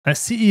At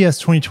CES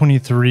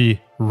 2023,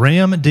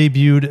 Ram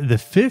debuted the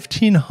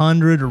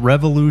 1500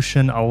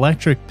 Revolution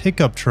electric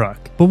pickup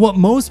truck. But what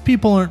most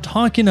people aren't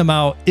talking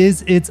about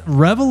is its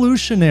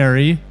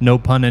revolutionary, no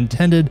pun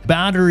intended,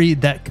 battery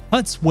that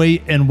cuts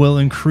weight and will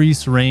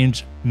increase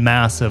range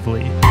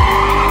massively.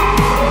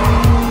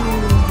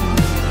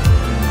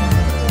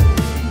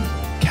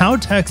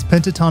 Kautek's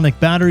Pentatonic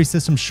battery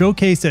system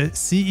showcased at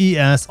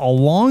CES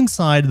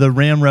alongside the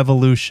Ram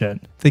Revolution.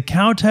 The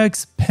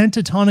Kautek's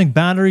Pentatonic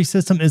battery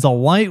system is a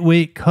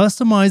lightweight,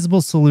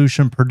 customizable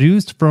solution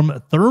produced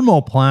from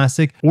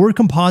thermoplastic or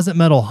composite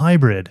metal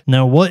hybrid.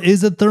 Now, what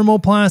is a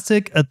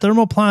thermoplastic? A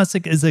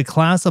thermoplastic is a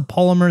class of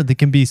polymer that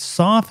can be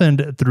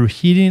softened through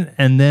heating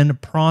and then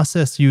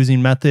processed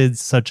using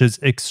methods such as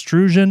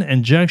extrusion,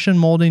 injection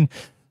molding,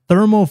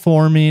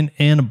 thermoforming,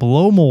 and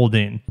blow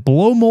molding.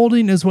 Blow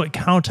molding is what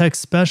Kautek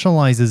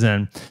specializes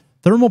in.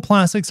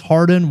 Thermoplastics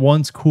harden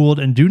once cooled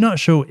and do not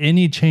show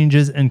any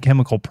changes in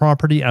chemical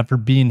property after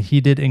being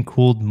heated and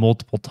cooled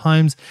multiple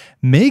times,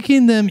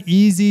 making them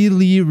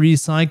easily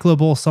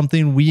recyclable,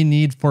 something we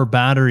need for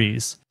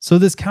batteries. So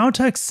this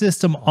Kautek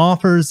system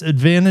offers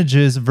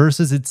advantages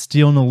versus its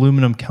steel and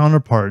aluminum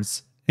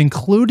counterparts,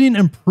 including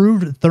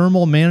improved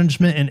thermal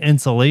management and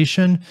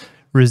insulation,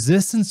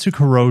 resistance to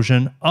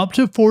corrosion, up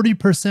to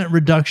 40%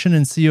 reduction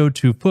in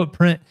CO2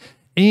 footprint,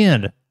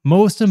 and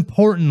most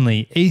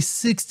importantly, a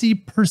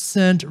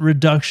 60%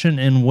 reduction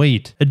in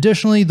weight.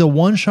 Additionally, the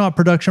one-shot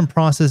production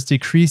process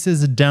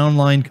decreases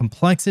downline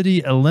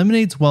complexity,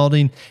 eliminates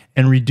welding,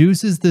 and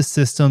reduces the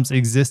system's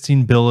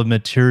existing bill of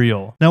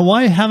material. Now,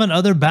 why haven't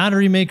other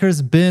battery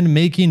makers been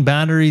making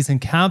batteries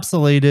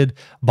encapsulated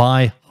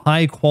by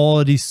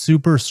high-quality,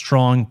 super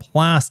strong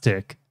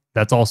plastic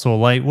that's also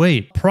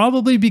lightweight?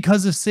 Probably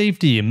because of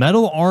safety.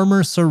 Metal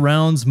armor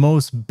surrounds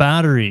most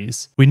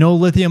batteries. We know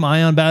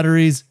lithium-ion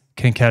batteries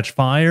can catch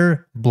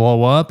fire,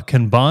 blow up,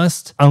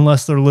 combust,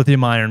 unless they're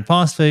lithium iron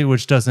phosphate,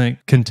 which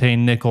doesn't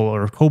contain nickel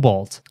or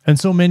cobalt. And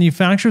so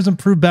manufacturers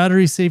improve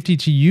battery safety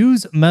to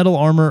use metal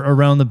armor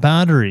around the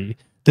battery.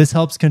 This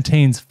helps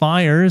contain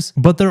fires,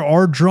 but there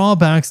are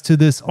drawbacks to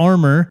this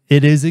armor.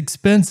 It is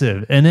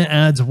expensive and it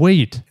adds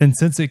weight. And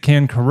since it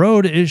can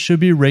corrode, it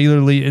should be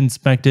regularly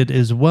inspected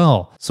as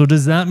well. So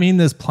does that mean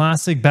this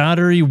plastic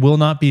battery will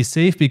not be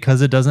safe because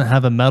it doesn't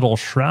have a metal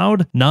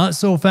shroud? Not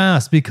so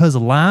fast, because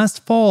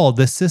last fall,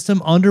 the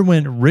system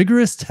underwent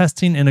rigorous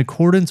testing in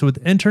accordance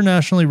with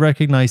internationally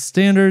recognized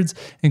standards,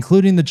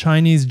 including the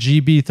Chinese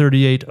GB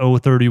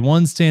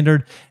 38031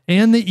 standard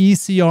and the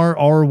ECR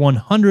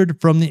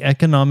R100 from the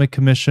Economic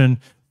Commission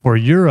for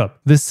Europe.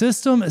 The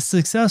system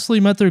successfully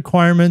met the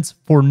requirements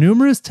for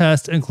numerous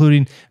tests,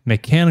 including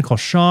mechanical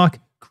shock,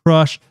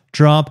 crush,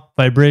 drop,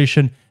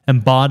 vibration,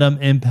 and bottom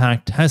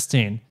impact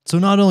testing. So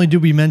not only do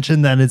we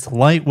mention that it's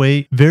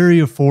lightweight, very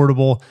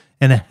affordable,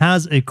 and it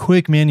has a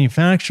quick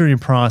manufacturing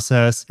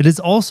process, it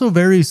is also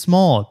very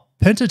small.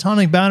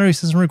 Pentatonic battery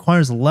system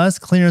requires less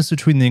clearance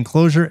between the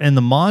enclosure and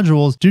the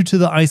modules due to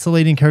the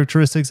isolating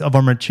characteristics of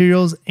our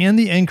materials and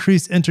the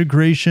increased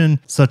integration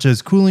such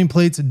as cooling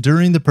plates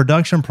during the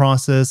production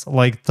process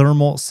like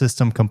thermal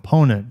system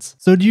components.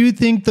 So do you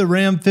think the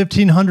Ram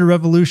 1500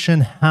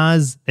 Revolution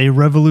has a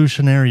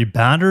revolutionary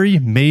battery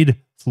made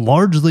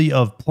largely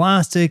of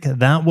plastic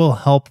that will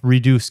help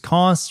reduce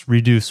costs,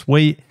 reduce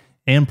weight,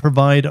 and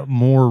provide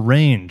more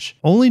range?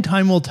 Only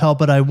time will tell,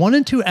 but I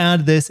wanted to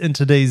add this in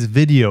today's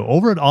video.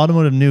 Over at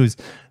Automotive News,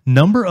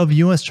 number of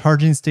US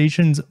charging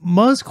stations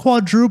must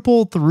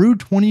quadruple through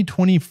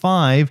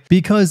 2025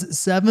 because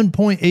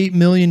 7.8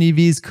 million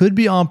EVs could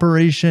be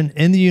operation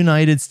in the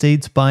United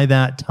States by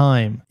that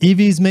time.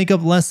 EVs make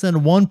up less than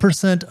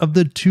 1% of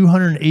the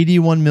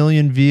 281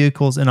 million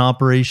vehicles in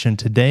operation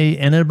today,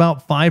 and at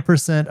about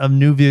 5% of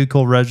new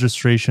vehicle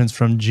registrations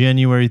from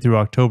January through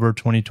October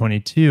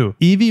 2022.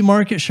 EV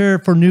market share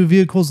for new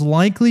vehicles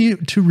likely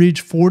to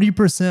reach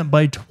 40%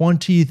 by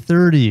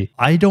 2030.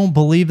 I don't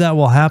believe that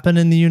will happen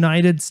in the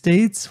United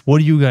States. What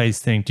do you guys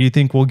think? Do you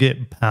think we'll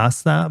get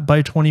past that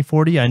by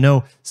 2040? I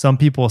know some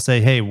people say,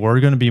 hey, we're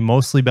going to be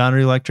mostly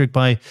battery electric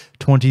by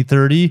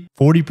 2030.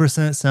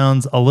 40%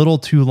 sounds a little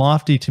too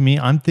lofty to me.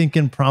 I'm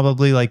thinking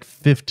probably like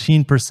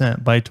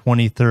 15% by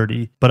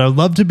 2030. But I'd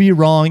love to be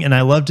wrong, and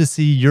I love to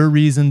see your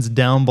reasons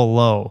down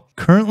below.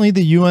 Currently,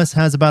 the US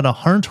has about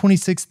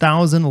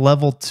 126,000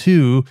 level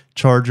 2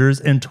 chargers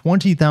and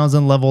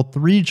 20,000 level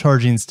 3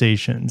 charging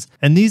stations.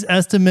 And these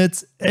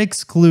estimates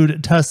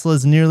exclude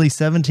Tesla's nearly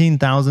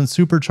 17,000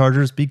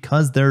 superchargers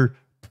because they're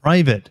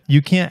private.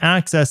 You can't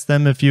access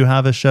them if you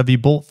have a Chevy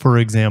Bolt, for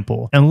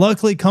example. And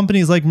luckily,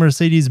 companies like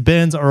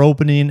Mercedes-Benz are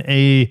opening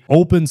an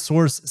open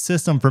source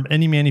system for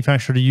any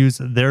manufacturer to use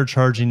their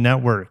charging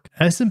network.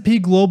 S&P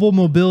Global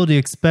Mobility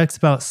expects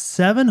about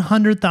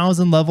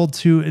 700,000 level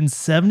 2 and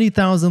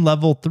 70,000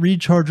 level 3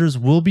 chargers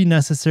will be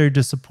necessary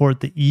to support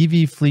the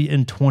EV fleet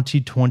in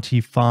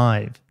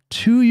 2025.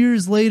 2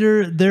 years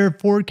later, they're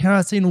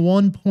forecasting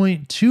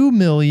 1.2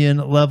 million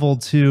level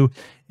 2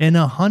 and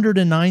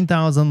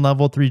 109,000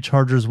 level 3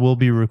 chargers will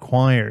be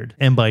required.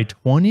 And by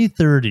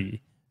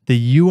 2030, the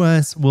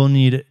US will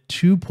need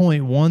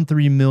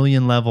 2.13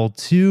 million level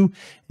 2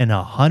 and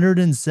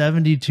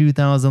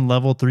 172,000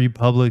 level 3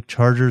 public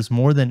chargers,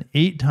 more than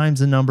 8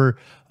 times the number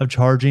of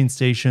charging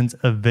stations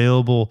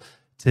available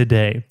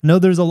today. I know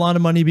there's a lot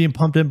of money being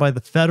pumped in by the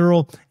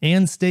federal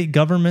and state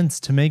governments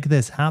to make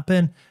this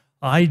happen.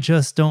 I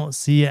just don't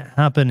see it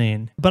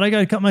happening. But I got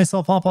to cut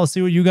myself off. I'll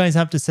see what you guys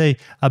have to say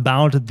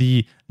about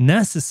the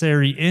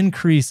necessary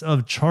increase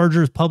of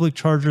chargers, public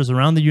chargers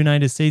around the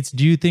United States.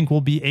 Do you think we'll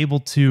be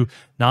able to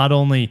not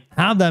only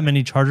have that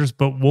many chargers,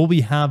 but will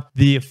we have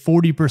the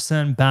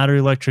 40% battery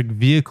electric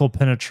vehicle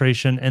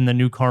penetration in the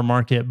new car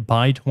market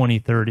by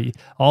 2030?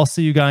 I'll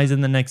see you guys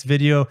in the next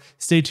video.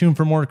 Stay tuned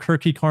for more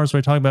Quirky Cars, where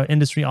I talk about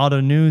industry auto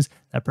news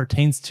that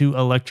pertains to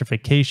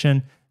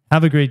electrification.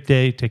 Have a great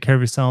day. Take care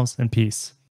of yourselves and peace.